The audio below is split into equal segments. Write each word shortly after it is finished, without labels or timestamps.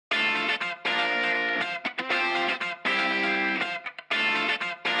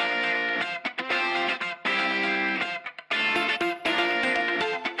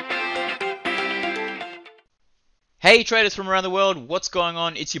Hey traders from around the world, what's going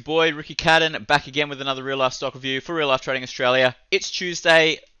on? It's your boy Ricky Cadan back again with another real life stock review for Real Life Trading Australia. It's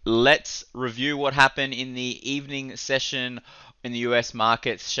Tuesday. Let's review what happened in the evening session in the US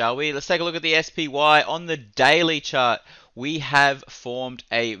markets, shall we? Let's take a look at the SPY on the daily chart. We have formed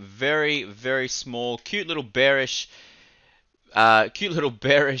a very small, cute little bearish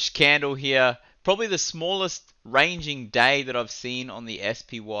candle here. Probably the smallest ranging day that I've seen on the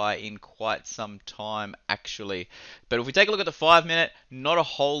SPY in quite some time, actually. But if we take a look at the 5-minute, not a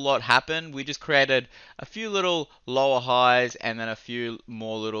whole lot happened. We just created a few little lower highs and then a few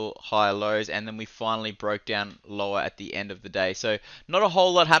more little higher lows, and then we finally broke down lower at the end of the day. So not a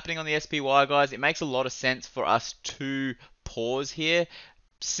whole lot happening on the SPY, guys. It makes a lot of sense for us to pause here,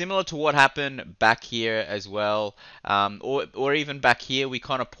 similar to what happened back here as well, or even back here. We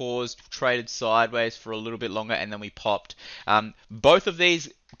kind of paused, traded sideways for a little bit longer, and then we popped. Both of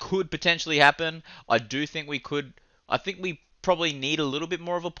these could potentially happen. I think we probably need a little bit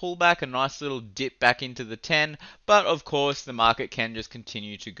more of a pullback, a nice little dip back into the 10, but of course the market can just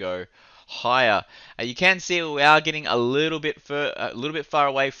continue to go higher. You can see we are getting a little bit far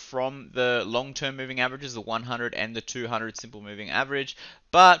away from the long-term moving averages, the 100 and the 200 simple moving average.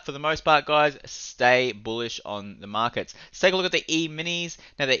 But for the most part, guys, stay bullish on the markets. Let's take a look at the E-minis.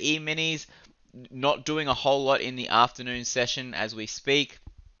 Now, the E-minis not doing a whole lot in the afternoon session as we speak.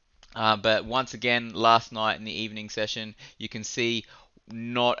 But once again, last night in the evening session, you can see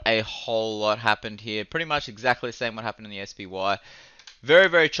not a whole lot happened here. Pretty much exactly the same what happened in the SPY.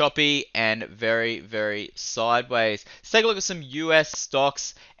 Very choppy and very sideways. Let's take a look at some US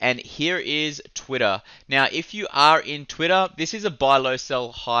stocks, and here is Twitter. Now, if you are in Twitter, this is a buy low,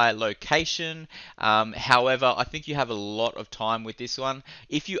 sell high location. However, I think you have a lot of time with this one.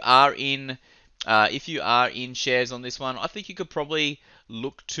 If you are in shares on this one, I think you could probably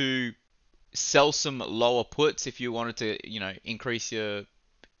look to sell some lower puts if you wanted to, increase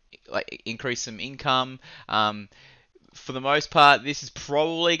some income. For the most part, this is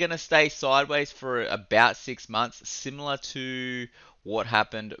probably going to stay sideways for about 6 months, similar to what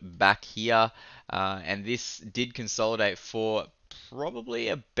happened back here. And this did consolidate for probably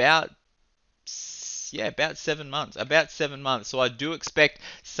about 7 months. So I do expect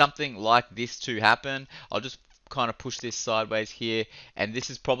something like this to happen. I'll just kind of push this sideways here, and this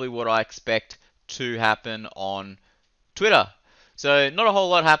is probably what I expect to happen on Twitter. So not a whole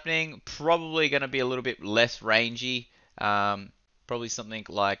lot happening. Probably going to be a little bit less rangy. Probably something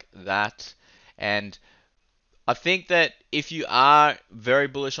like that. And I think that if you are very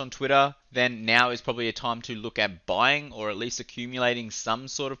bullish on Twitter, then now is probably a time to look at buying or at least accumulating some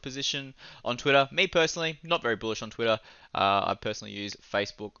sort of position on Twitter. Me personally, not very bullish on Twitter. I personally use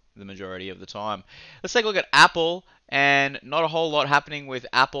Facebook the majority of the time. Let's take a look at Apple, and not a whole lot happening with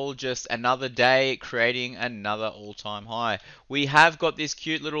Apple, just another day creating another all-time high. We have got this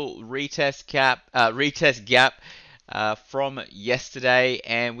cute little retest gap from yesterday,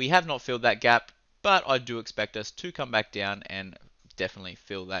 and we have not filled that gap, but I do expect us to come back down and definitely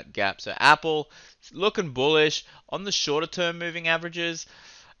fill that gap. So Apple looking bullish on the shorter term moving averages.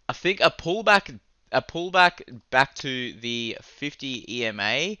 I think a pullback back to the 50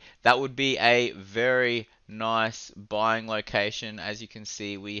 EMA, that would be a very nice buying location. As you can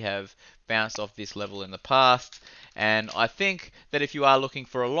see, we have bounced off this level in the past, and I think that if you are looking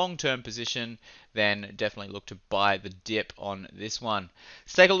for a long-term position, then definitely look to buy the dip on this one.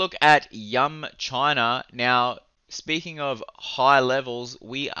 Let's take a look at YUM China. Now, speaking of high levels,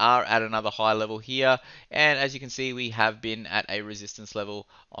 we are at another high level here, and as you can see, we have been at a resistance level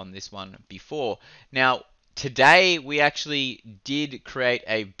on this one before. Now, today we actually did create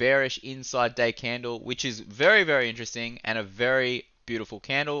a bearish inside day candle, which is very interesting and a very beautiful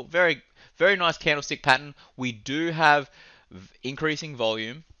candle. Very nice candlestick pattern. We do have increasing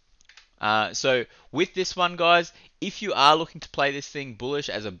volume. So with this one, guys, if you are looking to play this thing bullish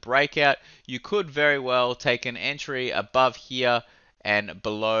as a breakout, you could very well take an entry above here and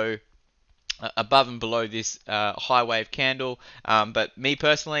below, above and below this high wave candle. But me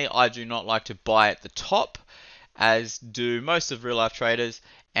personally, I do not like to buy at the top, as do most of real life traders,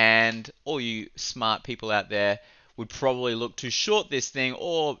 and all you smart people out there would probably look to short this thing,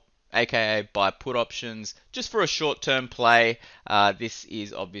 or aka buy put options just for a short-term play. This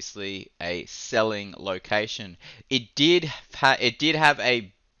is obviously a selling location. It did have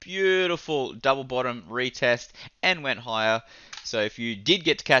a beautiful double bottom retest and went higher. So if you did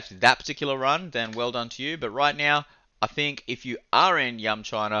get to catch that particular run, then well done to you. But right now, I think if you are in YUM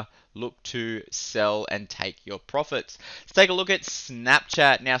China, look to sell and take your profits. Let's take a look at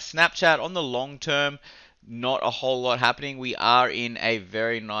Snapchat. Now, Snapchat on the long term, not a whole lot happening. We are in a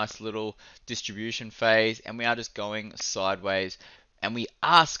very nice little distribution phase, and we are just going sideways. And we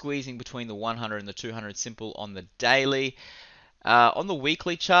are squeezing between the 100 and the 200 simple on the daily. On the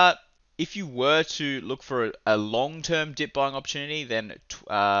weekly chart, if you were to look for a long-term dip buying opportunity, then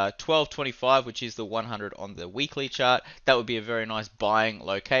 12.25, which is the 100 on the weekly chart, that would be a very nice buying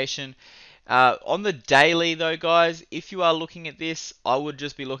location. On the daily though, guys, if you are looking at this, I would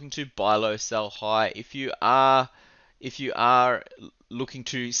just be looking to buy low, sell high. If you are looking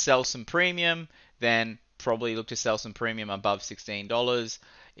to sell some premium, then probably look to sell some premium above $16.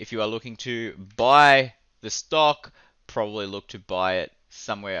 If you are looking to buy the stock, probably look to buy it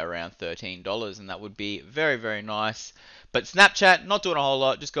somewhere around $13, and that would be very, very nice. But Snapchat, not doing a whole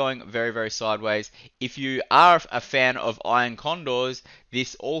lot, just going very, very sideways. If you are a fan of iron condors,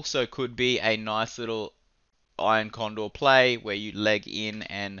 this also could be a nice little iron condor play where you leg in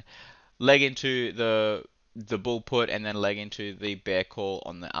and leg into the bull put and then leg into the bear call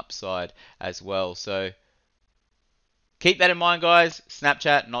on the upside as well. So keep that in mind, guys.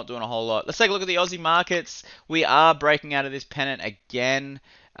 Snapchat, not doing a whole lot. Let's take a look at the Aussie markets. We are breaking out of this pennant again.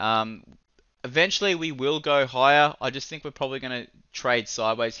 Eventually, we will go higher. I just think we're probably going to trade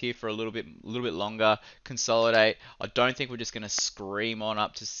sideways here for a little bit longer, consolidate. I don't think we're just going to scream on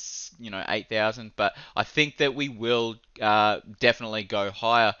up to 8,000, but I think that we will definitely go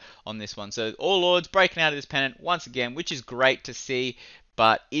higher on this one. So all odds breaking out of this pennant once again, which is great to see.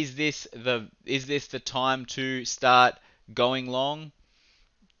 But is this the time to start going long?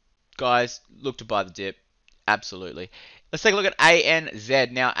 Guys, look to buy the dip. Absolutely. Let's take a look at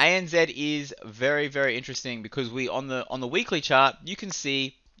ANZ. Now, ANZ is very, very interesting because we on the weekly chart, you can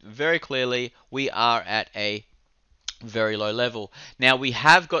see very clearly we are at a very low level. Now, we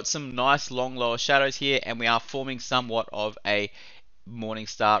have got some nice long lower shadows here, and we are forming somewhat of a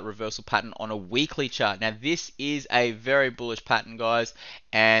Morningstar reversal pattern on a weekly chart. Now, this is a very bullish pattern, guys,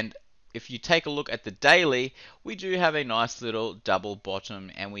 and if you take a look at the daily, we do have a nice little double bottom,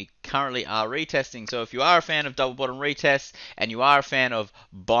 and we currently are retesting. So if you are a fan of double bottom retests and you are a fan of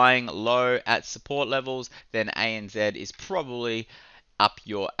buying low at support levels, then ANZ is probably up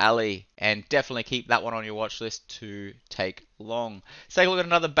your alley, and definitely keep that one on your watch list to take long. Let's take a look at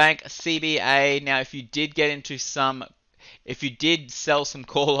another bank, CBA. Now, if you did get into if you did sell some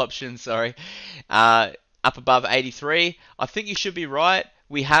call options, up above 83, I think you should be right.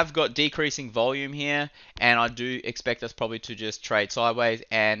 We have got decreasing volume here, and I do expect us probably to just trade sideways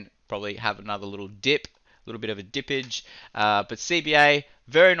and probably have another little dip, a little bit of a dippage. But CBA,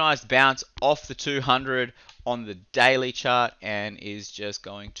 very nice bounce off the 200 on the daily chart, and is just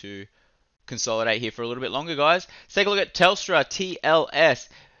going to consolidate here for a little bit longer, guys. Let's take a look at Telstra, TLS,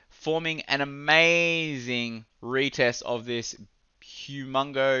 forming an amazing retest of this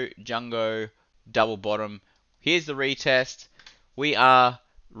humongo jungo double bottom. Here's the retest. We are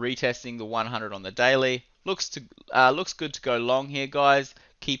retesting the 100 on the daily. Looks good to go long here, guys.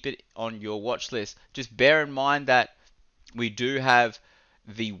 Keep it on your watch list. Just bear in mind that we do have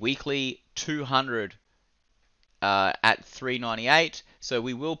the weekly 200 at 398, so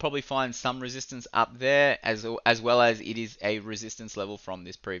we will probably find some resistance up there, as well as it is a resistance level from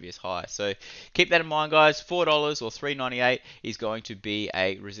this previous high. So keep that in mind, guys. $4 or 398 is going to be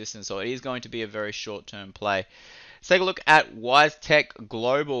a resistance, so it is going to be a very short-term play. Let's take a look at WiseTech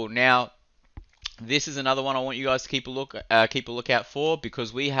Global. Now, this is another one I want you guys to keep a lookout for,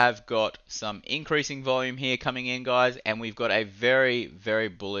 because we have got some increasing volume here coming in, guys, and we've got a very, very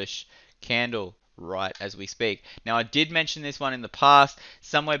bullish candle right as we speak. Now, I did mention this one in the past.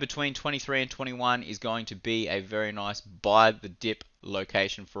 Somewhere between 23 and 21 is going to be a very nice buy the dip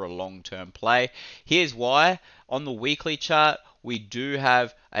location for a long-term play. Here's why. On the weekly chart, we do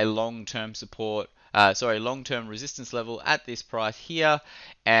have a long-term long-term resistance level at this price here,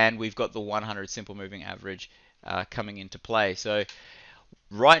 and we've got the 100 simple moving average coming into play. So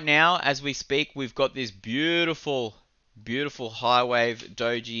right now, as we speak, we've got this beautiful high wave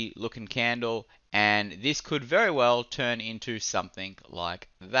doji looking candle, and this could very well turn into something like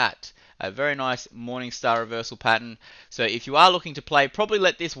that. A very nice Morningstar reversal pattern. So if you are looking to play, probably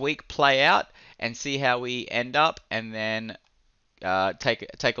let this week play out and see how we end up, and then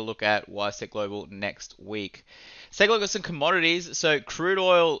take a look at WiseTech Global next week. Let's take a look at some commodities. So crude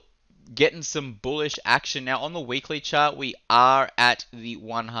oil getting some bullish action. Now, on the weekly chart, we are at the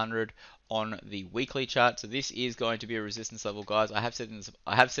 100 on the weekly chart, so this is going to be a resistance level, guys. I have said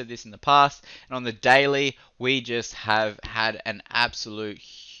this in the past, and on the daily, we just have had an absolute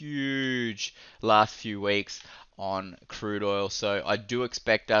huge last few weeks on crude oil. So I do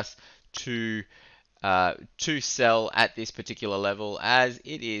expect us to sell at this particular level, as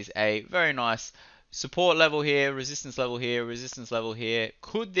it is a very nice support level here, resistance level here, resistance level here.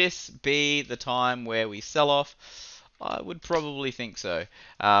 Could this be the time where we sell off? I would probably think so.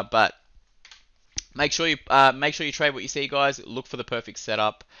 But make sure you trade what you see, guys. Look for the perfect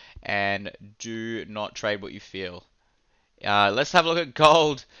setup and do not trade what you feel. Let's have a look at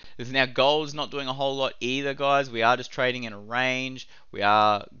gold. Now gold's not doing a whole lot either, guys. We are just trading in a range. We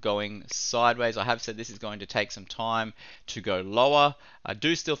are going sideways. I have said this is going to take some time to go lower. I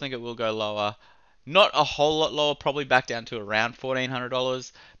do still think it will go lower. Not a whole lot lower, probably back down to around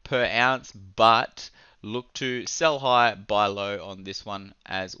 $1,400 per ounce, but look to sell high, buy low on this one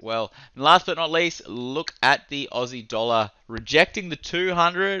as well. And last but not least, look at the Aussie dollar rejecting the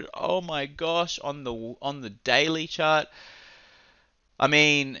 200. Oh my gosh, on the daily chart. I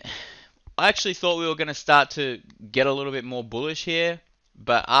mean, I actually thought we were going to start to get a little bit more bullish here,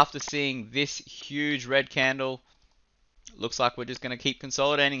 but after seeing this huge red candle, looks like we're just going to keep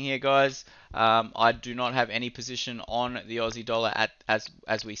consolidating here, guys. I do not have any position on the Aussie dollar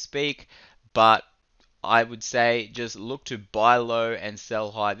as we speak, but I would say just look to buy low and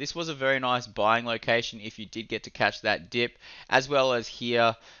sell high. This was a very nice buying location if you did get to catch that dip, as well as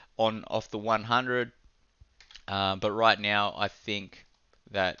here on off the 100. But right now, I think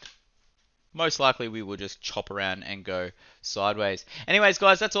that most likely we will just chop around and go sideways. Anyways,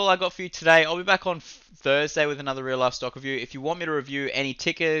 guys, that's all I got for you today. I'll be back on Thursday with another real life stock review. If you want me to review any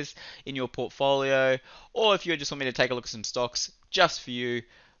tickers in your portfolio, or if you just want me to take a look at some stocks just for you,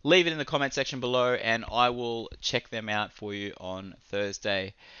 leave it in the comment section below and I will check them out for you on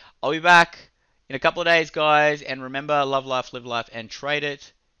Thursday. I'll be back in a couple of days, guys, and remember, love life, live life, and trade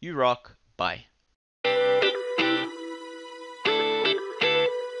it. You rock. Bye.